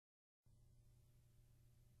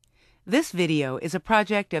This video is a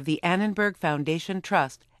project of the Annenberg Foundation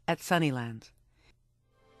Trust at Sunnylands.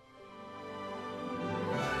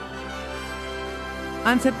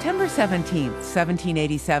 On September 17,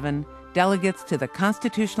 1787, delegates to the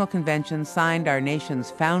Constitutional Convention signed our nation's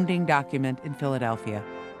founding document in Philadelphia.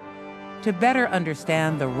 To better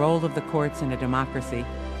understand the role of the courts in a democracy,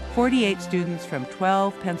 48 students from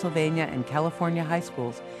 12 Pennsylvania and California high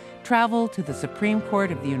schools traveled to the Supreme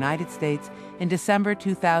Court of the United States in December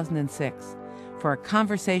 2006 for a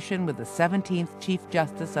conversation with the 17th Chief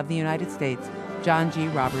Justice of the United States, John G.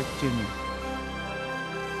 Roberts, Jr.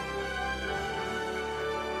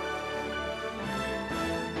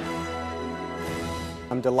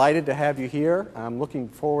 I'm delighted to have you here. I'm looking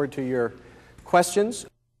forward to your questions.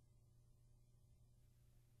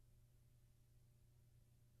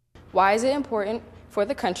 Why is it important for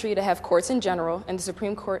the country to have courts in general and the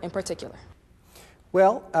Supreme Court in particular?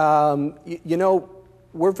 Well, you know,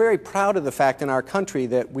 we're very proud of the fact in our country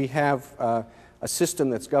that we have a system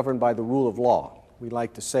that's governed by the rule of law. We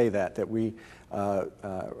like to say that we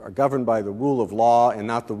are governed by the rule of law and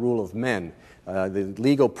not the rule of men. The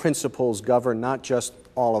legal principles govern not just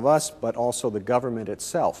all of us, but also the government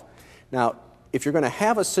itself. Now, if you're going to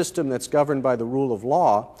have a system that's governed by the rule of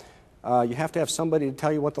law, you have to have somebody to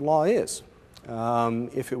tell you what the law is.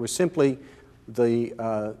 If it was simply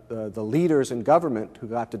the leaders in government who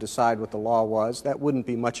got to decide what the law was, that wouldn't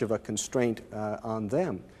be much of a constraint on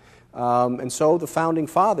them. And so the Founding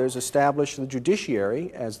Fathers established the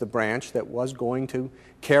judiciary as the branch that was going to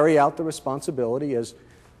carry out the responsibility, as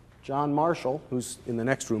John Marshall, who's in the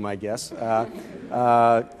next room, I guess,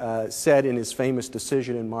 said in his famous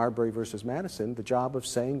decision in Marbury versus Madison, the job of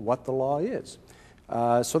saying what the law is.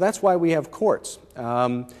 So that's why we have courts.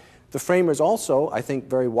 The framers also, I think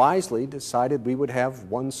very wisely, decided we would have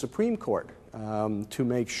one Supreme Court to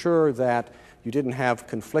make sure that you didn't have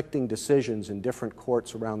conflicting decisions in different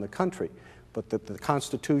courts around the country, but that the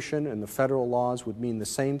Constitution and the federal laws would mean the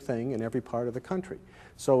same thing in every part of the country.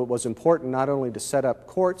 So it was important not only to set up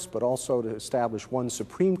courts, but also to establish one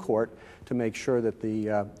Supreme Court to make sure that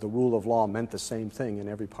the rule of law meant the same thing in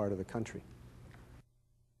every part of the country.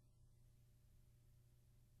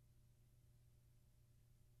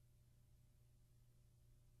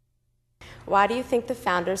 Why do you think the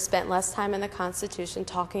founders spent less time in the Constitution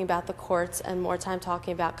talking about the courts and more time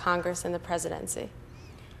talking about Congress and the presidency?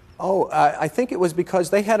 Oh, I think it was because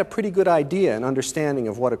they had a pretty good idea and understanding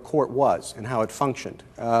of what a court was and how it functioned.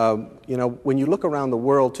 You know, when you look around the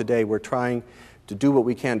world today, we're trying to do what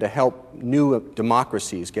we can to help new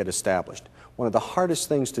democracies get established. One of the hardest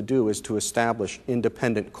things to do is to establish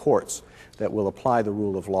independent courts that will apply the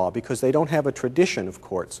rule of law, because they don't have a tradition of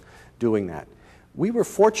courts doing that. We were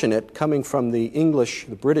fortunate, coming from the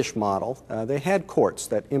British model. They had courts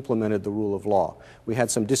that implemented the rule of law. We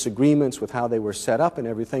had some disagreements with how they were set up and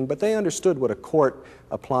everything, but they understood what a court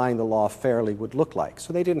applying the law fairly would look like.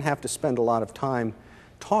 So they didn't have to spend a lot of time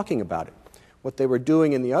talking about it. What they were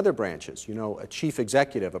doing in the other branches, you know, a chief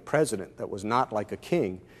executive, a president that was not like a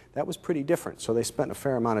king, that was pretty different. So they spent a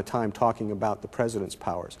fair amount of time talking about the president's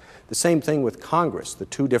powers. The same thing with Congress, the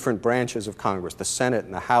two different branches of Congress, the Senate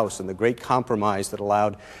and the House, and the great compromise that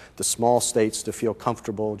allowed the small states to feel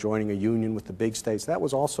comfortable joining a union with the big states. That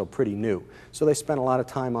was also pretty new. So they spent a lot of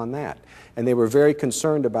time on that. And they were very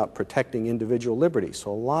concerned about protecting individual liberty.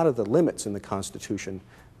 So a lot of the limits in the Constitution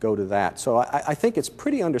go to that. So I think it's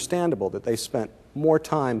pretty understandable that they spent more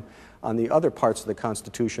time on the other parts of the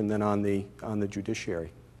Constitution than on the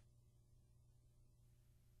judiciary.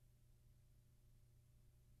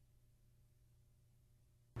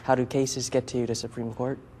 How do cases get to you to Supreme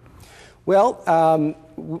Court? Well,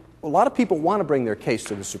 a lot of people want to bring their case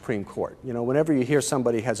to the Supreme Court. You know, whenever you hear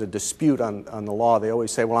somebody has a dispute on the law, they always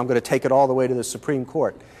say, well, I'm going to take it all the way to the Supreme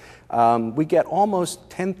Court. We get almost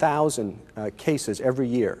 10,000 cases every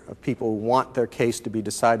year of people who want their case to be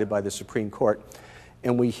decided by the Supreme Court,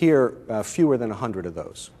 and we hear fewer than 100 of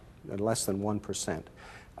those, less than 1%.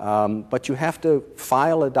 But you have to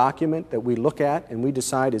file a document that we look at and we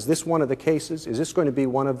decide, is this one of the cases? Is this going to be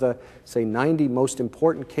one of the, say, 90 most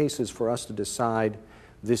important cases for us to decide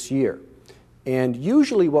this year? And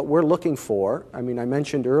usually what we're looking for, I mean, I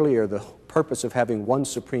mentioned earlier the purpose of having one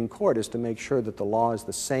Supreme Court is to make sure that the law is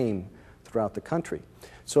the same throughout the country.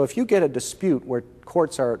 So if you get a dispute where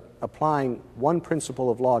courts are applying one principle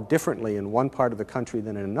of law differently in one part of the country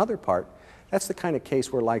than in another part, that's the kind of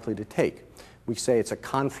case we're likely to take. We say it's a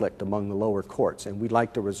conflict among the lower courts, and we'd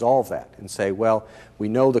like to resolve that and say, well, we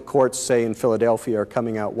know the courts, say, in Philadelphia are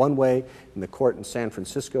coming out one way, and the court in San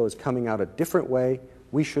Francisco is coming out a different way.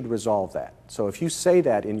 We should resolve that. So if you say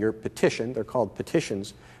that in your petition, they're called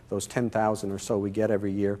petitions, those 10,000 or so we get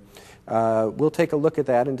every year. We'll take a look at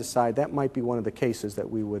that and decide that might be one of the cases that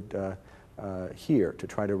we would hear to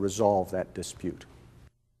try to resolve that dispute.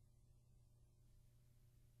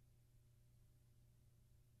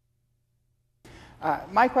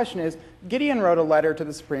 My question is, Gideon wrote a letter to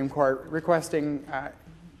the Supreme Court requesting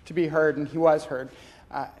to be heard, and he was heard.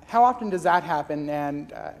 How often does that happen,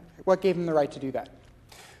 and what gave him the right to do that?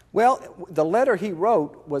 Well, the letter he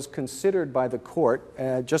wrote was considered by the court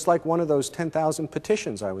just like one of those 10,000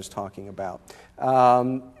 petitions I was talking about.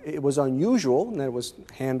 It was unusual, and it was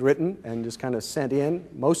handwritten and just kind of sent in.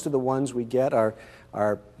 Most of the ones we get are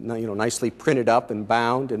nicely printed up and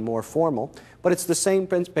bound and more formal, but it's the same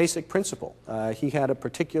basic principle. He had a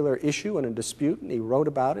particular issue and a dispute, and he wrote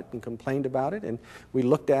about it and complained about it, and we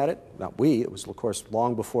looked at it. Not we, it was of course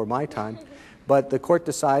long before my time. But the court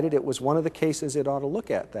decided it was one of the cases it ought to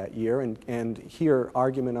look at that year and hear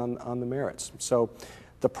argument on the merits. So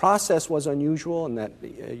the process was unusual in that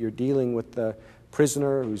you're dealing with the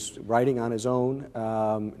prisoner who's writing on his own,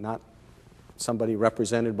 not somebody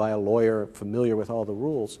represented by a lawyer familiar with all the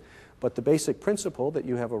rules. But the basic principle that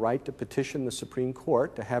you have a right to petition the Supreme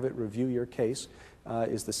Court to have it review your case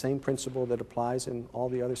is the same principle that applies in all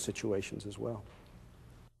the other situations as well.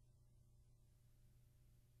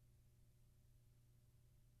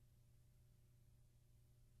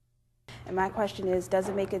 And my question is, does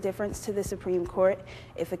it make a difference to the Supreme Court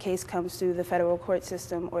if a case comes through the federal court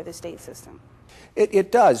system or the state system?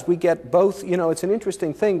 It does. We get both. You know, it's an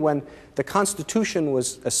interesting thing. When the Constitution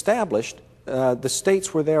was established, the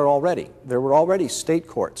states were there already. There were already state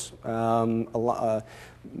courts. Many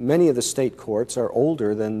of the state courts are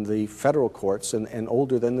older than the federal courts and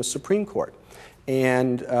older than the Supreme Court.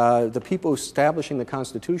 And the people establishing the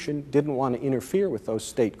Constitution didn't want to interfere with those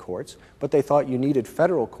state courts, but they thought you needed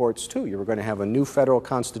federal courts too. You were going to have a new federal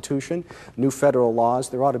Constitution, new federal laws.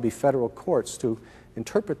 There ought to be federal courts to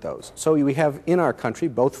interpret those. So we have in our country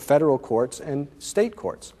both federal courts and state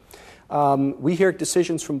courts. We hear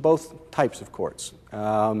decisions from both types of courts.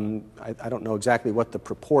 I don't know exactly what the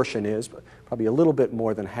proportion is, but probably a little bit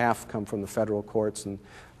more than half come from the federal courts and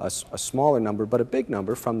a smaller number, but a big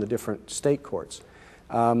number from the different state courts.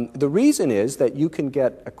 The reason is that you can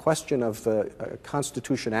get a question of the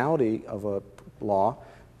constitutionality of a law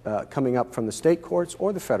coming up from the state courts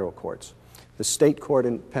or the federal courts. The state court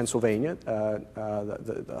in Pennsylvania,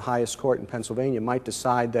 the highest court in Pennsylvania, might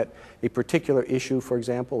decide that a particular issue, for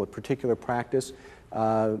example, a particular practice,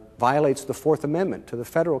 violates the Fourth Amendment to the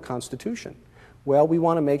federal Constitution. Well, we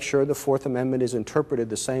want to make sure the Fourth Amendment is interpreted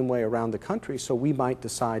the same way around the country, so we might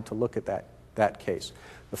decide to look at that case.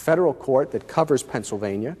 The federal court that covers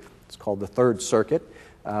Pennsylvania, it's called the Third Circuit,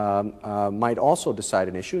 might also decide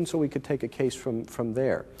an issue, and so we could take a case from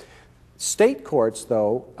there. State courts,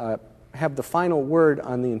 though, have the final word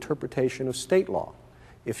on the interpretation of state law.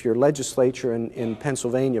 If your legislature in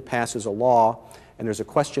Pennsylvania passes a law and there's a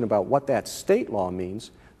question about what that state law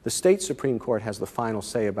means, the state Supreme Court has the final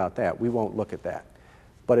say about that. We won't look at that.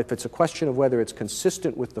 But if it's a question of whether it's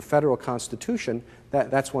consistent with the federal Constitution,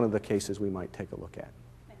 that's one of the cases we might take a look at.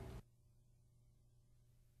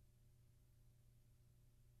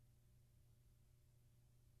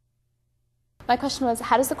 My question was,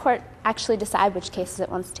 how does the court actually decide which cases it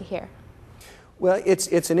wants to hear? Well,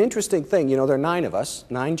 it's an interesting thing. You know, there are 9 of us,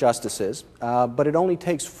 9 justices, but it only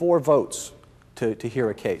takes 4 votes to hear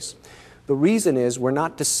a case. The reason is we're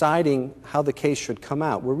not deciding how the case should come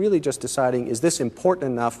out. We're really just deciding, is this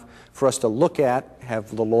important enough for us to look at,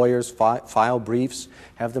 have the lawyers file briefs,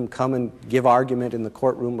 have them come and give argument in the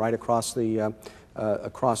courtroom right across the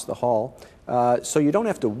hall. So you don't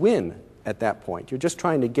have to win at that point. You're just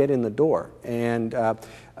trying to get in the door. And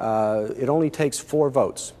it only takes 4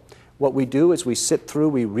 votes. What we do is we sit through,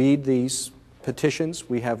 we read these petitions.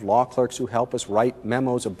 We have law clerks who help us write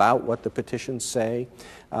memos about what the petitions say,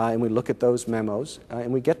 and we look at those memos,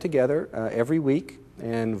 and we get together every week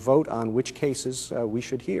and vote on which cases we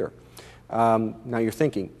should hear. Now you're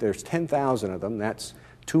thinking, there's 10,000 of them, that's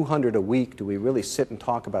 200 a week. Do we really sit and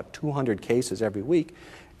talk about 200 cases every week?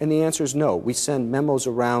 And the answer is no. We send memos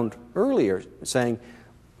around earlier saying,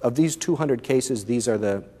 of these 200 cases, these are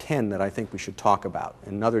the 10 that I think we should talk about.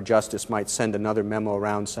 And another justice might send another memo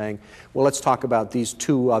around saying, well, let's talk about these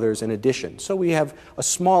 2 others in addition. So we have a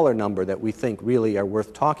smaller number that we think really are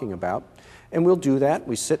worth talking about. And we'll do that.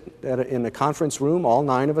 We sit in a conference room, all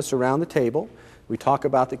 9 of us around the table. We talk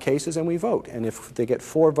about the cases and we vote. And if they get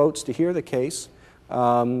 4 votes to hear the case,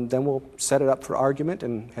 then we'll set it up for argument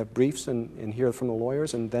and have briefs and hear from the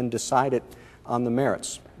lawyers and then decide it on the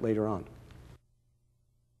merits later on.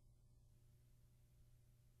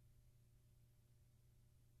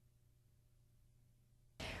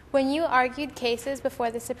 When you argued cases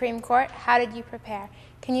before the Supreme Court, how did you prepare?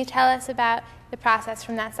 Can you tell us about the process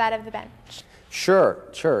from that side of the bench? Sure.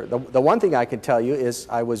 The one thing I can tell you is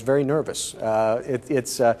I was very nervous.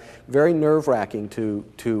 It's very nerve-wracking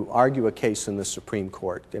to argue a case in the Supreme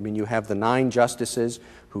Court. I mean, you have the 9 justices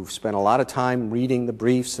who've spent a lot of time reading the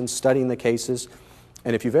briefs and studying the cases.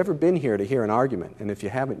 And if you've ever been here to hear an argument, and if you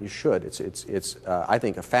haven't, you should. It's I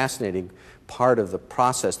think, a fascinating part of the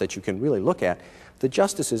process that you can really look at. The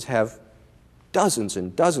justices have dozens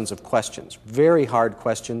and dozens of questions, very hard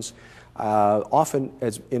questions. Often,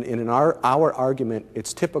 as in our argument,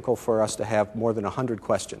 it's typical for us to have more than 100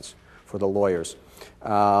 questions for the lawyers.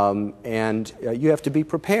 And you have to be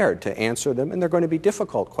prepared to answer them, and they're going to be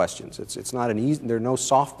difficult questions. It's not an easy, there are no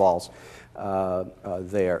softballs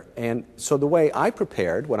there. And so the way I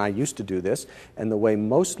prepared when I used to do this, and the way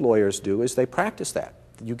most lawyers do, is they practice that.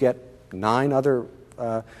 You get 9 other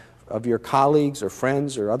of your colleagues or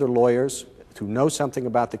friends or other lawyers who know something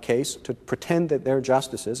about the case to pretend that they're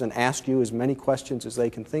justices and ask you as many questions as they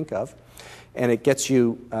can think of. And it gets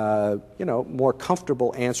you, more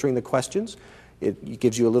comfortable answering the questions. It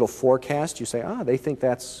gives you a little forecast. You say, they think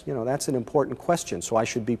that's an important question, so I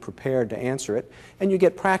should be prepared to answer it. And you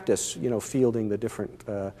get practice, fielding the different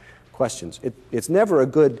questions. It's never a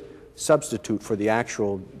good substitute for the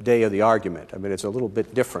actual day of the argument. I mean, it's a little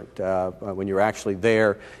bit different when you're actually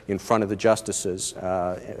there in front of the justices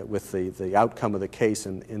with the outcome of the case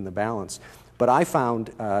in the balance. But I found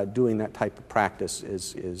doing that type of practice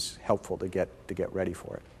is helpful to get ready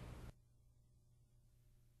for it.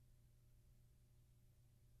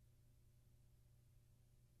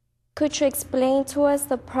 Could you explain to us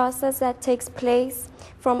the process that takes place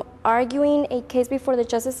from arguing a case before the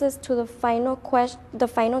justices to the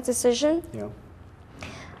final decision? Yeah.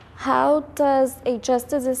 How does a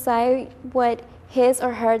justice decide what his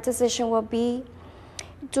or her decision will be?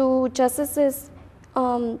 Do justices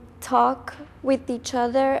talk with each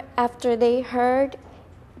other after they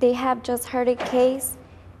have just heard a case?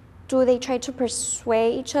 Do they try to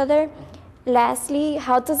persuade each other? Lastly,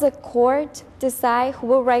 how does the court decide who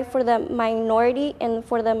will write for the minority and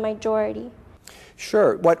for the majority?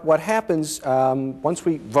 Sure. What happens once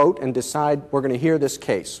we vote and decide we're going to hear this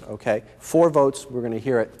case, okay, 4 votes, we're going to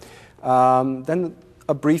hear it, then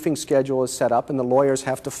a briefing schedule is set up and the lawyers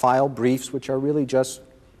have to file briefs which are really just,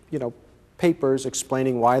 papers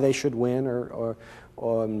explaining why they should win or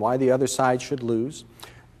why the other side should lose.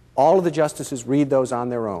 All of the justices read those on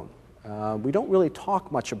their own. We don't really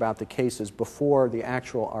talk much about the cases before the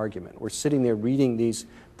actual argument. We're sitting there reading these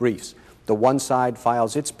briefs. The one side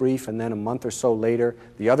files its brief, and then a month or so later,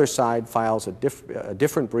 the other side files a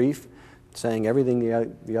different brief saying everything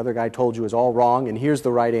the other guy told you is all wrong, and here's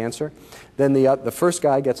the right answer. Then the first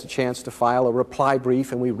guy gets a chance to file a reply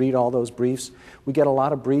brief, and we read all those briefs. We get a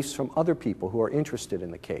lot of briefs from other people who are interested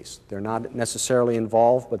in the case. They're not necessarily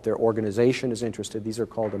involved, but their organization is interested. These are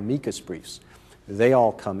called amicus briefs. They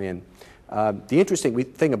all come in. The interesting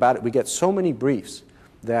thing about it, we get so many briefs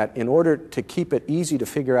that in order to keep it easy to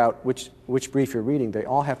figure out which brief you're reading, they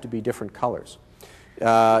all have to be different colors.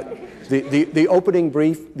 The opening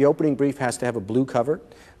brief has to have a blue cover.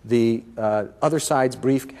 The other side's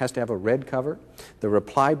brief has to have a red cover. The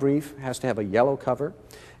reply brief has to have a yellow cover.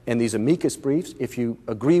 And these amicus briefs, if you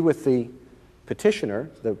agree with the petitioner,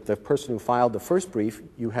 the person who filed the first brief,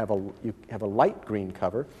 you have a light green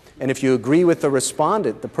cover. And if you agree with the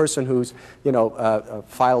respondent, the person who's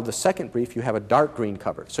filed the second brief, you have a dark green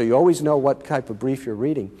cover. So you always know what type of brief you're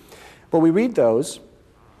reading. But we read those.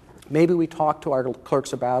 Maybe we talk to our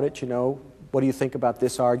clerks about it. What do you think about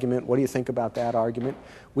this argument? What do you think about that argument?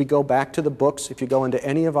 We go back to the books. If you go into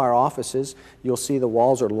any of our offices, you'll see the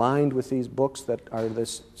walls are lined with these books that are the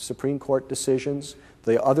Supreme Court decisions,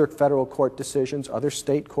 the other federal court decisions, other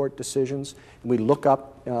state court decisions. And we look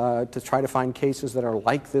up to try to find cases that are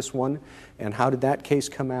like this one. And how did that case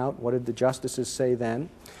come out? What did the justices say then?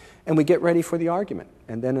 And we get ready for the argument.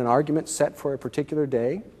 And then an argument set for a particular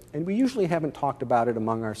day. And we usually haven't talked about it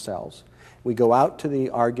among ourselves. We go out to the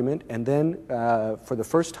argument, and then for the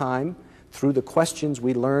first time, through the questions,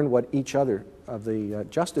 we learn what each other of the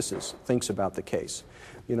justices thinks about the case.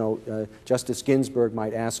 Justice Ginsburg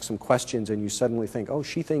might ask some questions, and you suddenly think, oh,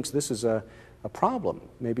 she thinks this is a problem.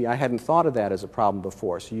 Maybe I hadn't thought of that as a problem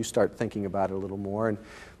before, so you start thinking about it a little more. And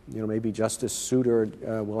maybe Justice Souter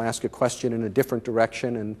will ask a question in a different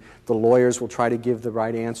direction, and the lawyers will try to give the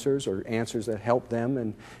right answers or answers that help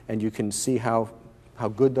them, and you can see how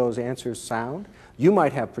good those answers sound. You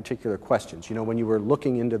might have particular questions. You know, when you were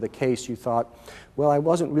looking into the case, you thought, well, I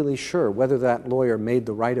wasn't really sure whether that lawyer made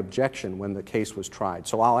the right objection when the case was tried,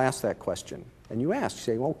 so I'll ask that question. And you ask, you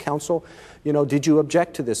say, well, counsel, you know, did you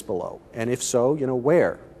object to this below? And if so, you know,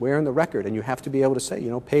 where? Where in the record? And you have to be able to say,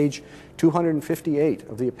 you know, page 258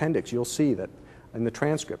 of the appendix, you'll see that in the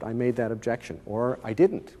transcript I made that objection, or I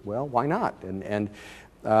didn't. Well, why not? And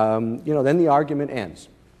you know, then the argument ends.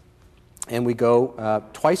 And we go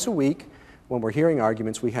twice a week. When we're hearing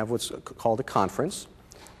arguments, we have what's called a conference.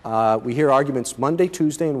 We hear arguments Monday,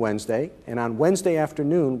 Tuesday, and Wednesday. And on Wednesday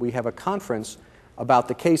afternoon, we have a conference about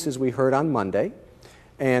the cases we heard on Monday.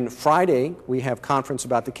 And Friday, we have conference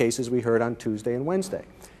about the cases we heard on Tuesday and Wednesday.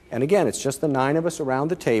 And again, it's just the 9 of us around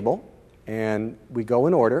the table, and we go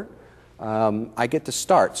in order. I get to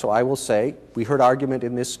start, so I will say, we heard argument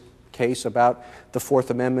in this case about the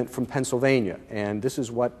Fourth Amendment from Pennsylvania, and this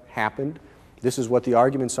is what happened. This is what the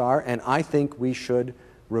arguments are, and I think we should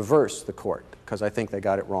reverse the court, because I think they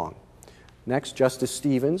got it wrong. Next, Justice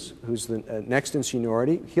Stevens, who's the next in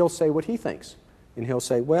seniority, he'll say what he thinks. And he'll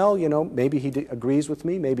say, well, you know, maybe he agrees with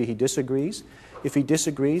me, maybe he disagrees. If he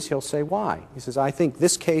disagrees, he'll say why. He says, I think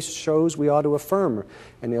this case shows we ought to affirm,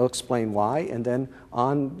 and he'll explain why. And then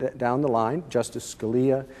on down the line, Justice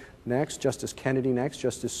Scalia next, Justice Kennedy next,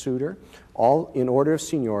 Justice Souter, all in order of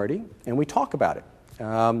seniority, and we talk about it.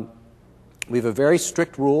 We have a very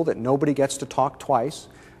strict rule that nobody gets to talk twice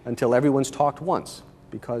until everyone's talked once,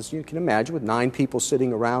 because you can imagine with 9 people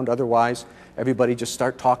sitting around, otherwise everybody just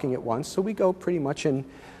start talking at once. So we go pretty much in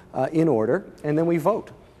order, and then we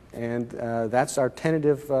vote. And that's our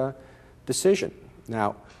tentative decision.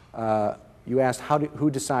 Now, you asked who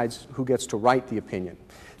decides who gets to write the opinion.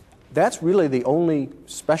 That's really the only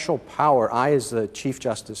special power I, as the Chief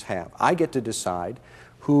Justice, have. I get to decide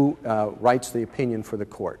who writes the opinion for the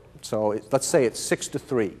court. So let's say it's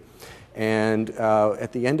 6-3. And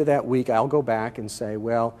at the end of that week, I'll go back and say,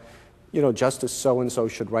 well, you know, Justice so-and-so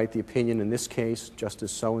should write the opinion in this case,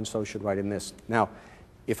 Justice so-and-so should write in this. Now,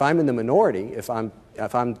 if I'm in the minority, if I'm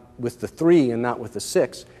with the 3 and not with the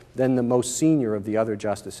 6, then the most senior of the other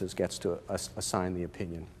justices gets to assign the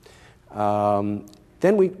opinion.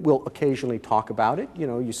 Then we will occasionally talk about it. You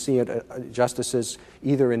know, you see it, justices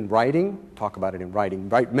either in writing, talk about it in writing,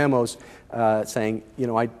 write memos saying, you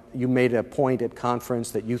know, you made a point at conference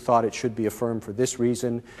that you thought it should be affirmed for this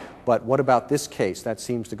reason, but what about this case? That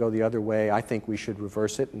seems to go the other way. I think we should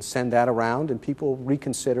reverse it, and send that around, and people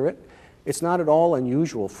reconsider it. It's not at all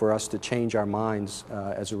unusual for us to change our minds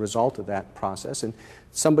as a result of that process, and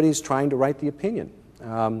somebody's trying to write the opinion.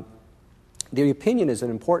 The opinion is an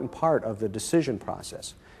important part of the decision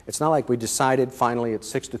process. It's not like we decided finally at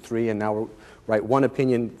 6-3 and now we'll write one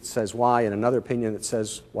opinion that says why and another opinion that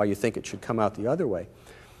says why you think it should come out the other way.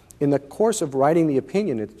 In the course of writing the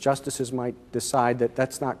opinion, justices might decide that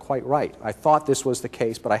that's not quite right. I thought this was the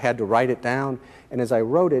case, but I had to write it down, and as I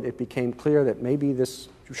wrote it, it became clear that maybe this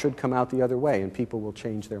should come out the other way, and people will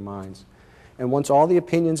change their minds. And once all the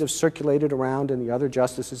opinions have circulated around and the other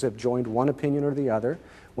justices have joined one opinion or the other,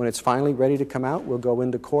 when it's finally ready to come out, we'll go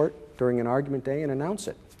into court during an argument day and announce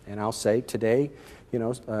it. And I'll say, today, you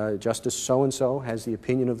know, Justice so-and-so has the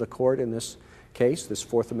opinion of the court in this case, this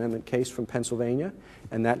Fourth Amendment case from Pennsylvania,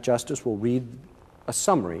 and that justice will read a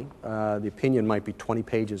summary. The opinion might be 20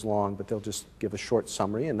 pages long, but they'll just give a short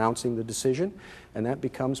summary announcing the decision, and that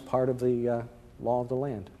becomes part of the law of the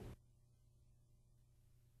land.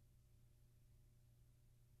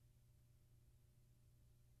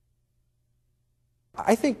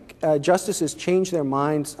 I think justices change their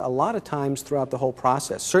minds a lot of times throughout the whole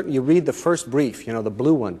process. Certainly you read the first brief, you know, the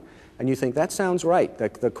blue one, and you think, that sounds right,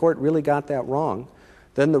 the court really got that wrong.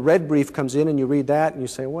 Then the red brief comes in and you read that and you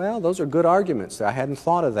say, well, those are good arguments. I hadn't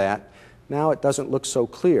thought of that. Now it doesn't look so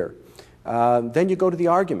clear. Then you go to the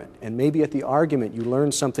argument, and maybe at the argument you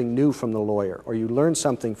learn something new from the lawyer, or you learn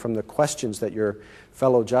something from the questions that your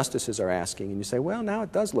fellow justices are asking, and you say, well, now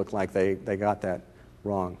it does look like they got that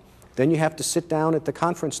wrong. Then you have to sit down at the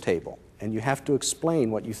conference table, and you have to explain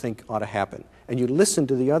what you think ought to happen. And you listen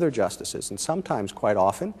to the other justices, and sometimes, quite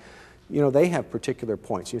often, you know, they have particular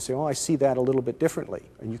points. You say, oh, I see that a little bit differently.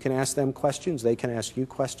 And you can ask them questions, they can ask you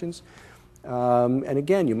questions. And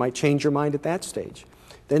again, you might change your mind at that stage.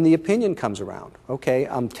 Then the opinion comes around. Okay,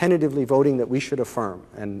 I'm tentatively voting that we should affirm,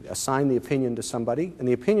 and assign the opinion to somebody. And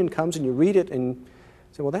the opinion comes, and you read it, and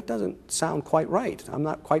say, well, that doesn't sound quite right. I'm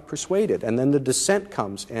not quite persuaded. And then the dissent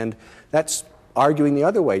comes, and that's arguing the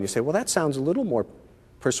other way. And you say, well, that sounds a little more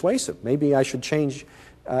persuasive. Maybe I should change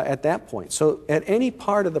at that point. So at any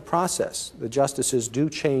part of the process, the justices do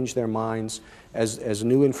change their minds as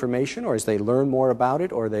new information, or as they learn more about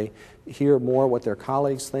it, or they hear more what their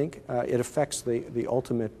colleagues think, it affects the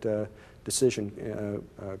ultimate decision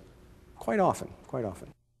quite often, quite often.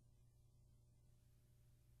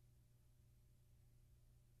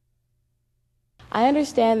 I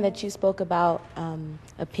understand that you spoke about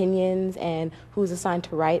opinions and who's assigned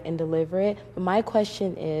to write and deliver it, but my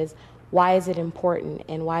question is, why is it important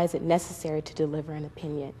and why is it necessary to deliver an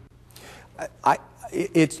opinion?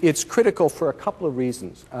 It's critical for a couple of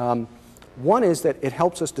reasons. One is that it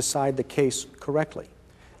helps us decide the case correctly.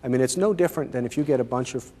 I mean, it's no different than if you get a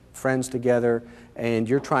bunch of friends together and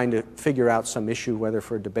you're trying to figure out some issue, whether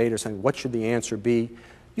for a debate or something, what should the answer be?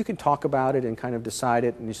 You can talk about it and kind of decide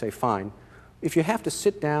it, and you say, fine. If you have to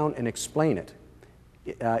sit down and explain it,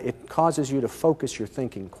 it causes you to focus your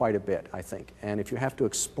thinking quite a bit, I think. And if you have to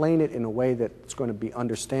explain it in a way that's going to be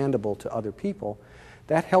understandable to other people,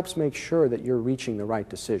 that helps make sure that you're reaching the right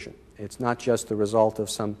decision. It's not just the result of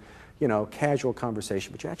some, casual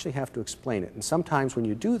conversation, but you actually have to explain it. And sometimes when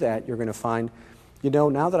you do that, you're going to find,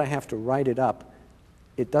 now that I have to write it up,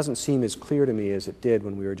 it doesn't seem as clear to me as it did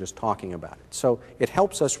when we were just talking about it. So it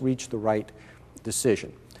helps us reach the right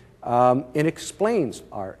decision. It explains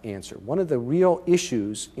our answer. One of the real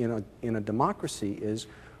issues in a democracy is,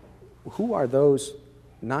 who are those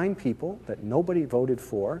 9 people that nobody voted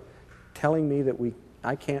for telling me that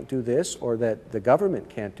I can't do this, or that the government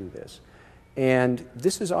can't do this? And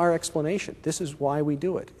this is our explanation. This is why we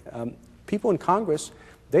do it. People in Congress,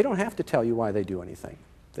 they don't have to tell you why they do anything.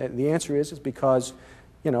 The answer is because,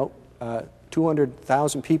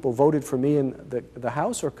 200,000 people voted for me in the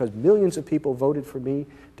House, or because millions of people voted for me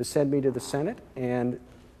to send me to the Senate, and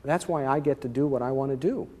that's why I get to do what I want to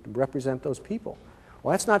do, to represent those people.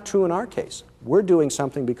 Well, that's not true in our case. We're doing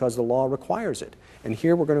something because the law requires it, and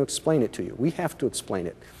here we're going to explain it to you. We have to explain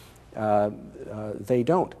it. They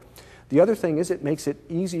don't. The other thing is, it makes it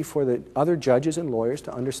easy for the other judges and lawyers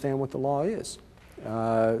to understand what the law is.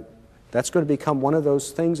 That's going to become one of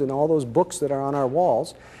those things in all those books that are on our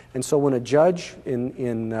walls. And so when a judge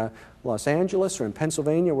in Los Angeles or in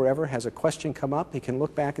Pennsylvania, wherever, has a question come up, he can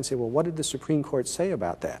look back and say, well, what did the Supreme Court say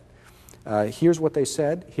about that? Here's what they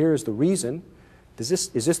said. Here's the reason. Is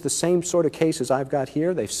this the same sort of case as I've got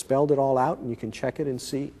here? They've spelled it all out, and you can check it and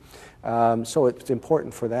see. So it's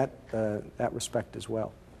important for that respect as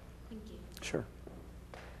well. Thank you. Sure.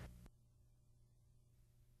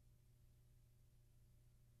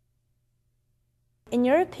 In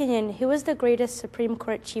your opinion, who is the greatest Supreme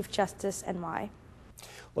Court Chief Justice and why?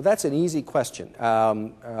 Well, that's an easy question.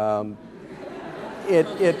 Every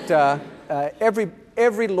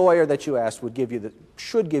lawyer that you asked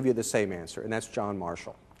should give you the same answer, and that's John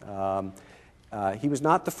Marshall. He was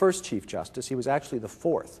not the first Chief Justice. He was actually the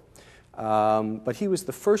 4th. But he was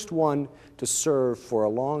the first one to serve for a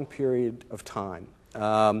long period of time.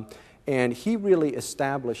 And he really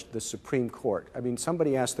established the Supreme Court. I mean,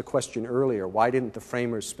 somebody asked the question earlier, why didn't the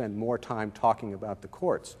framers spend more time talking about the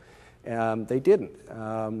courts? They didn't.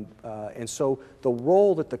 And so the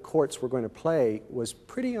role that the courts were going to play was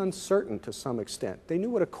pretty uncertain to some extent. They knew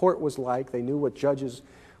what a court was like, they knew what judges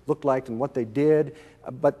looked like and what they did,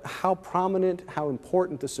 but how prominent, how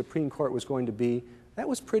important the Supreme Court was going to be, that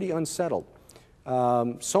was pretty unsettled.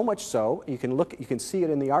 So much so, you can see it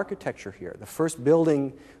in the architecture here. The first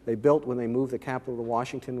building they built when they moved the capital to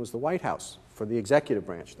Washington was the White House for the executive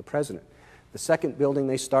branch, the president. The second building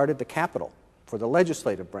they started, the Capitol, for the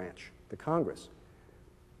legislative branch, the Congress.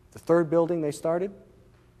 The third building they started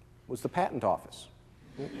was the Patent Office.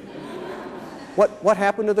 What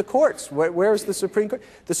happened to the courts? Where's the Supreme Court?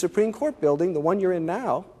 The Supreme Court building, the one you're in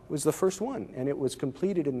now, was the first one, and it was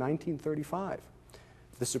completed in 1935.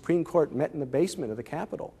 The Supreme Court met in the basement of the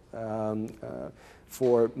Capitol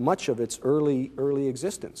for much of its early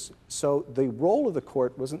existence. So the role of the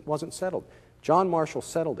court wasn't settled. John Marshall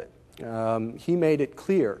settled it. He made it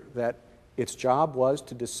clear that its job was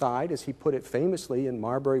to decide, as he put it famously in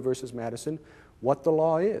Marbury versus Madison, what the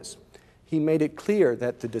law is. He made it clear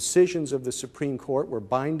that the decisions of the Supreme Court were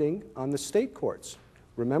binding on the state courts.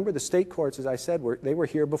 Remember, the state courts, as I said, they were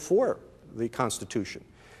here before the Constitution.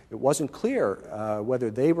 It wasn't clear whether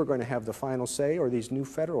they were going to have the final say or these new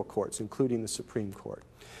federal courts, including the Supreme Court.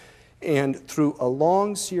 And through a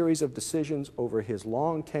long series of decisions over his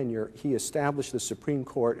long tenure, he established the Supreme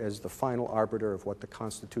Court as the final arbiter of what the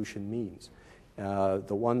Constitution means.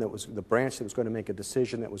 The branch that was going to make a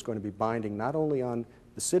decision that was going to be binding not only on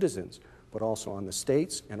the citizens, but also on the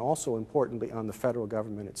states, and also, importantly, on the federal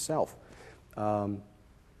government itself.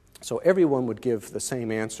 So everyone would give the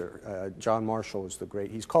same answer. John Marshall is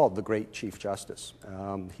he's called the Great Chief Justice.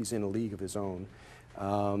 He's in a league of his own.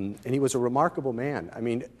 And he was a remarkable man. I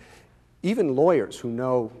mean, even lawyers who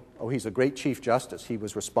know, oh, he's a great Chief Justice, he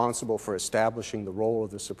was responsible for establishing the role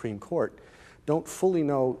of the Supreme Court, don't fully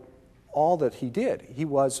know all that he did. He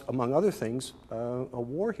was, among other things, a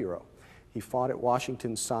war hero. He fought at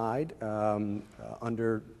Washington's side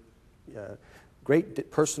under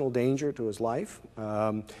great personal danger to his life.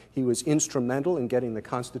 He was instrumental in getting the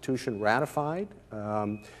Constitution ratified,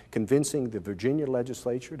 convincing the Virginia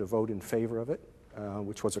legislature to vote in favor of it,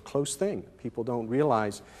 which was a close thing. People don't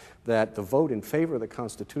realize that the vote in favor of the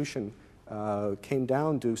Constitution came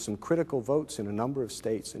down to some critical votes in a number of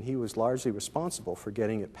states, and he was largely responsible for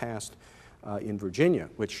getting it passed in Virginia,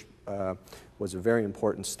 which was a very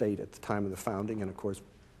important state at the time of the founding, and of course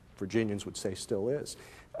Virginians would say still is.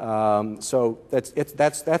 So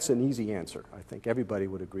that's an easy answer. I think everybody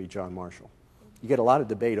would agree John Marshall. You get a lot of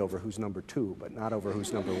debate over who's number 2, but not over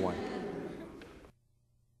who's number 1.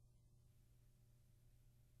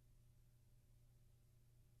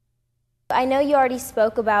 I know you already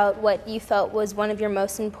spoke about what you felt was one of your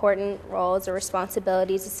most important roles or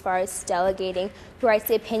responsibilities as far as delegating who writes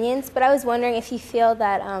the opinions, but I was wondering if you feel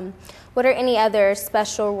that, what are any other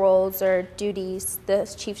special roles or duties the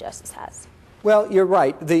Chief Justice has? Well, you're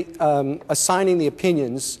right. The, assigning the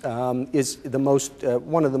opinions is the most,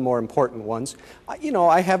 one of the more important ones. You know,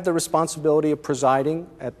 I have the responsibility of presiding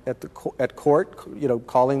at court, you know,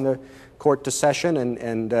 calling the court to session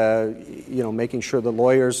and you know, making sure the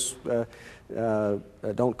lawyers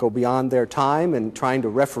don't go beyond their time and trying to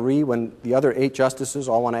referee when the other 8 justices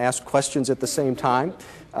all want to ask questions at the same time.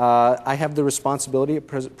 I have the responsibility of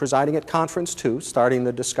presiding at conference too, starting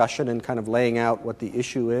the discussion and kind of laying out what the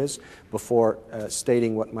issue is before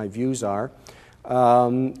stating what my views are.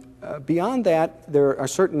 Beyond that, there are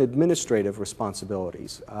certain administrative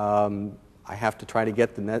responsibilities. I have to try to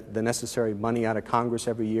get the necessary money out of Congress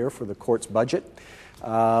every year for the court's budget.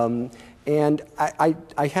 And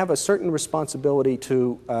I have a certain responsibility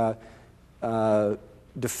to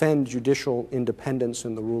defend judicial independence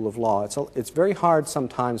and the rule of law. It's very hard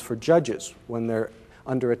sometimes for judges when they're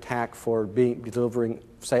under attack for delivering,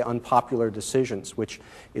 say, unpopular decisions, which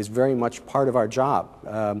is very much part of our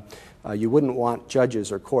job. You wouldn't want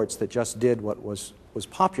judges or courts that just did what was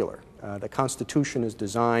popular. The Constitution is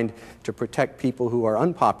designed to protect people who are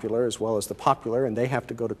unpopular as well as the popular, and they have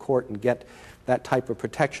to go to court and get that type of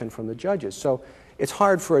protection from the judges. So it's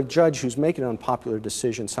hard for a judge who's making an unpopular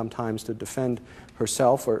decision sometimes to defend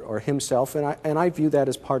herself or himself, and I view that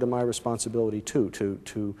as part of my responsibility too,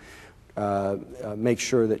 to make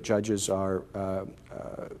sure that judges are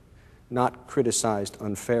not criticized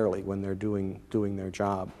unfairly when they're doing their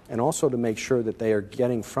job, and also to make sure that they are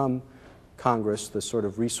getting from Congress the sort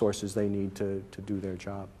of resources they need to do their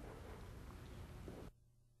job.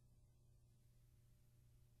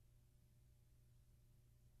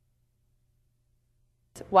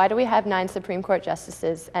 Why do we have 9 Supreme Court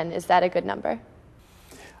justices, and is that a good number?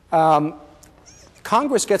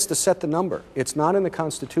 Congress gets to set the number. It's not in the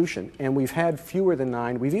Constitution, and we've had fewer than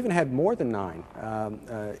 9. We've even had more than 9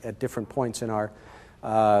 at different points in our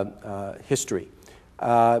history.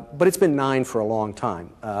 But it's been 9 for a long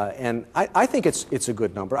time, and I think it's a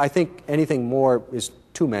good number. I think anything more is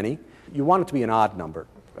too many. You want it to be an odd number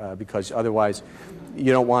because otherwise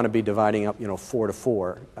you don't want to be dividing up, 4 to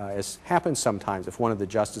 4, as happens sometimes. If one of the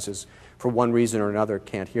justices, for one reason or another,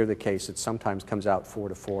 can't hear the case, it sometimes comes out 4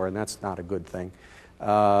 to 4, and that's not a good thing.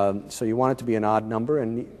 So you want it to be an odd number,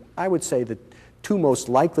 and I would say the 2 most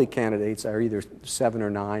likely candidates are either 7 or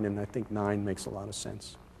 9, and I think 9 makes a lot of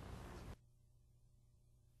sense.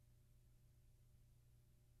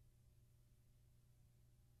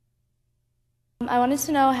 I wanted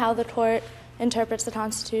to know how the court interprets the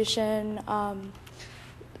Constitution,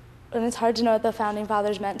 and it's hard to know what the Founding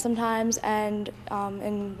Fathers meant sometimes, and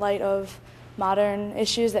in light of modern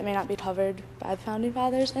issues that may not be covered by the Founding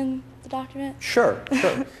Fathers in the document. Sure.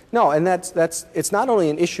 No, and it's not only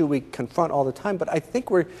an issue we confront all the time, but I think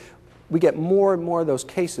we get more and more of those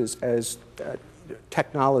cases as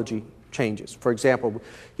technology changes. For example,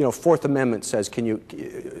 Fourth Amendment says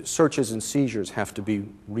searches and seizures have to be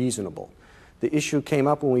reasonable. The issue came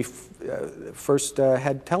up when we first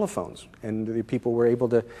had telephones, and the people were able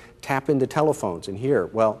to tap into telephones and hear.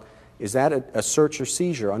 Well, is that a search or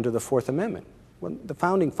seizure under the Fourth Amendment? Well, the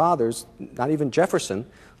Founding Fathers, not even Jefferson,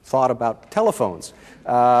 thought about telephones.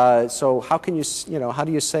 So how can how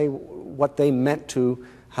do you say what they meant to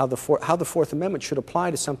how the Fourth Amendment should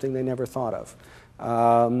apply to something they never thought of?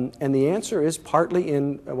 And the answer is partly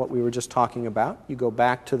in what we were just talking about. You go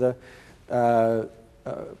back to the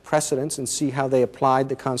precedents and see how they applied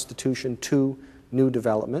the Constitution to new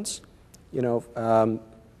developments.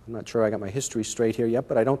 I'm not sure I got my history straight here yet,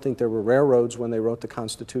 but I don't think there were railroads when they wrote the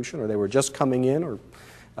Constitution, or they were just coming in, or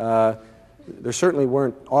there certainly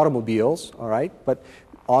weren't automobiles, all right? But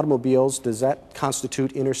automobiles, does that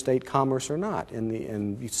constitute interstate commerce or not?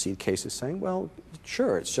 And you see cases saying, well,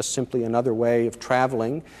 sure, it's just simply another way of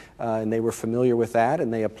traveling, and they were familiar with that,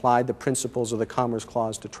 and they applied the principles of the Commerce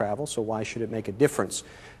Clause to travel, so why should it make a difference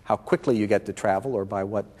how quickly you get to travel or by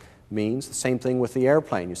what means? The same thing with the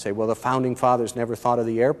airplane. You say, well, the Founding Fathers never thought of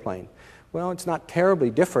the airplane. Well, it's not terribly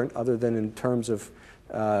different other than in terms of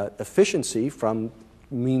efficiency from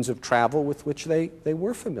means of travel with which they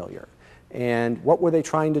were familiar. And what were they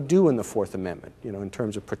trying to do in the Fourth Amendment, you know, in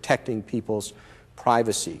terms of protecting people's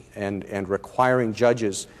privacy and requiring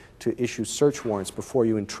judges to issue search warrants before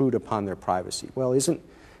you intrude upon their privacy? Well, isn't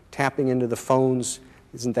tapping into the phones,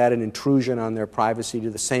 isn't that an intrusion on their privacy to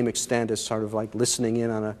the same extent as sort of like listening in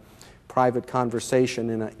on a private conversation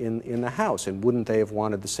in the house? And wouldn't they have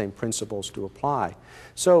wanted the same principles to apply?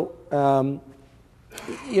 So,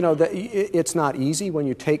 you know, it's not easy when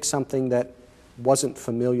you take something that wasn't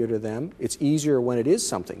familiar to them. It's easier when it is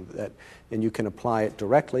something that, and you can apply it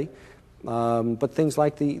directly. But things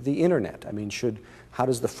like the internet, I mean, how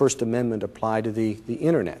does the First Amendment apply to the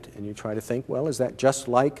internet? And you try to think, well, is that just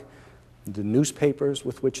like the newspapers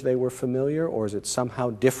with which they were familiar, or is it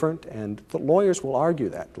somehow different? And the lawyers will argue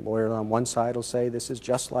that. The lawyer on one side will say this is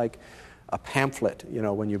just like a pamphlet, you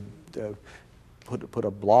know, when you put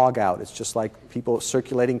a blog out. It's just like people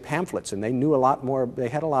circulating pamphlets, and they knew a lot more. They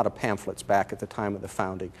had a lot of pamphlets back at the time of the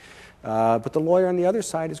founding. But the lawyer on the other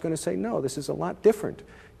side is going to say, no, this is a lot different.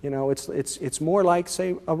 You know, it's more like,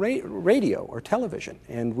 say, a radio or television,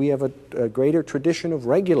 and we have a greater tradition of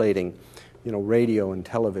regulating, you know, radio and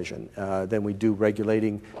television than we do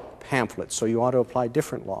regulating pamphlets. So you ought to apply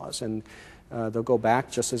different laws, and they'll go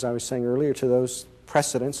back, just as I was saying earlier, to those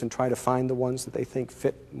precedents and try to find the ones that they think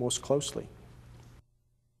fit most closely.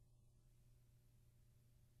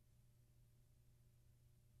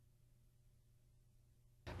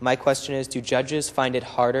 My question is, do judges find it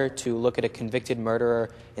harder to look at a convicted murderer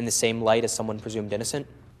in the same light as someone presumed innocent?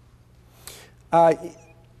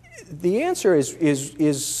 The answer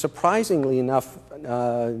is surprisingly enough,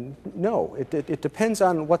 no. It depends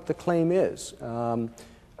on what the claim is.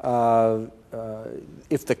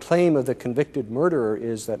 If the claim of the convicted murderer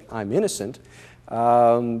is that I'm innocent,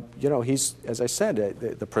 you know, he's, as I said,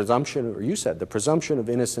 the presumption, or you said, the presumption of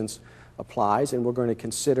innocence applies, and we're going to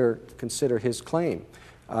consider his claim.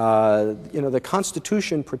 You know, the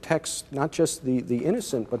Constitution protects not just the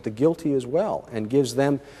innocent, but the guilty as well, and gives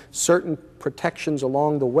them certain protections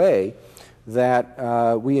along the way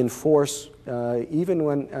that we enforce even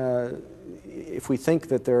when, if we think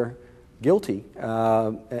that they're guilty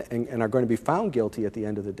and are going to be found guilty at the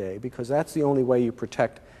end of the day, because that's the only way you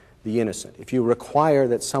protect the innocent. If you require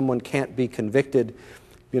that someone can't be convicted,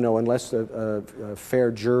 you know, unless a fair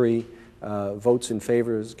jury votes in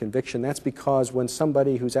favor of his conviction, that's because when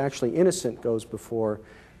somebody who's actually innocent goes before,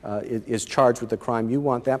 is charged with the crime, you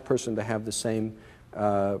want that person to have the same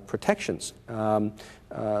protections.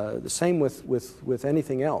 The same with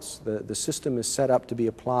anything else. The system is set up to be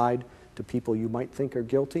applied to people you might think are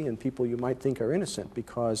guilty and people you might think are innocent,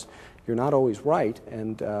 because you're not always right,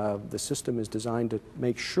 and the system is designed to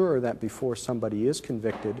make sure that before somebody is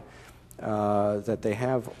convicted, that they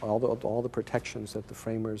have all the protections that the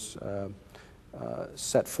framers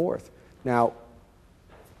set forth. Now,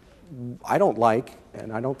 I don't like,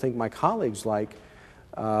 and I don't think my colleagues like,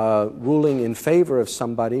 ruling in favor of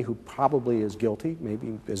somebody who probably is guilty,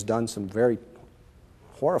 maybe has done some very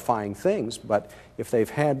horrifying things, but if they've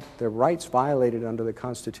had their rights violated under the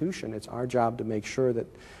Constitution, it's our job to make sure that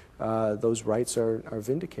those rights are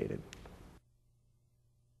vindicated.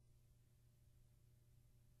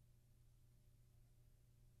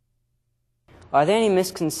 Are there any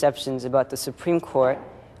misconceptions about the Supreme Court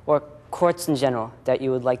or courts in general that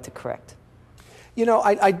you would like to correct? You know,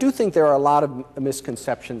 I do think there are a lot of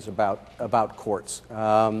misconceptions about courts. There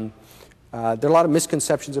are a lot of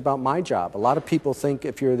misconceptions about my job. A lot of people think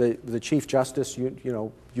if you're the Chief Justice,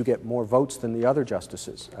 you get more votes than the other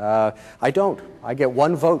justices. I don't. I get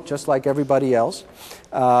one vote just like everybody else.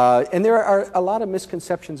 And there are a lot of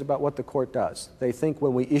misconceptions about what the court does. They think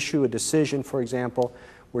when we issue a decision, for example,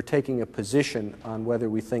 we're taking a position on whether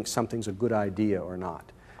we think something's a good idea or not.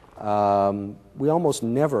 We almost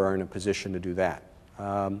never are in a position to do that.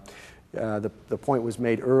 The point was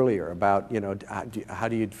made earlier about, you know, how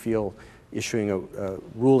do you feel issuing a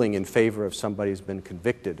ruling in favor of somebody who's been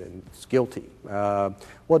convicted and is guilty. Well,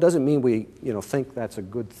 it doesn't mean we think that's a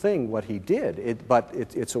good thing, what he did, but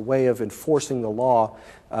it's a way of enforcing the law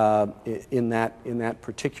in that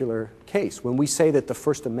particular case. When we say that the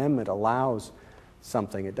First Amendment allows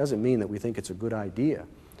something, it doesn't mean that we think it's a good idea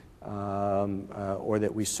or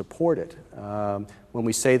that we support it. When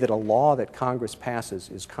we say that a law that Congress passes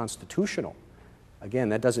is constitutional, again,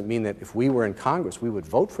 that doesn't mean that if we were in Congress, we would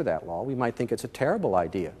vote for that law. We might think it's a terrible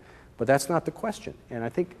idea, but that's not the question. And I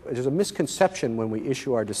think there's a misconception when we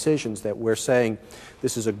issue our decisions that we're saying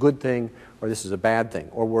this is a good thing or this is a bad thing,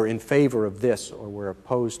 or we're in favor of this or we're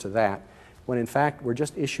opposed to that, when in fact we're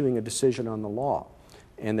just issuing a decision on the law.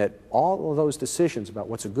 And that all of those decisions about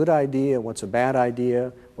what's a good idea, what's a bad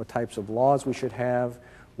idea, what types of laws we should have,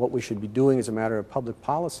 what we should be doing as a matter of public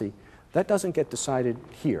policy, that doesn't get decided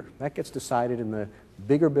here. That gets decided in the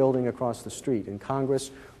bigger building across the street, in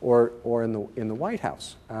Congress or in the White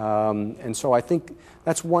House. And so I think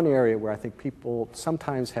that's one area where I think people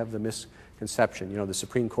sometimes have the misconception, the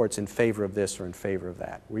Supreme Court's in favor of this or in favor of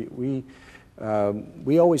that. We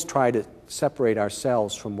always try to separate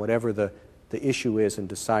ourselves from whatever the issue is and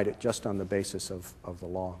decide it just on the basis of the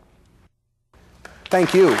law.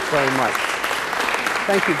 Thank you very much.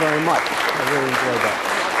 Thank you very much. I really enjoyed that.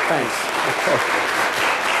 Thanks.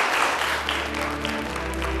 Okay.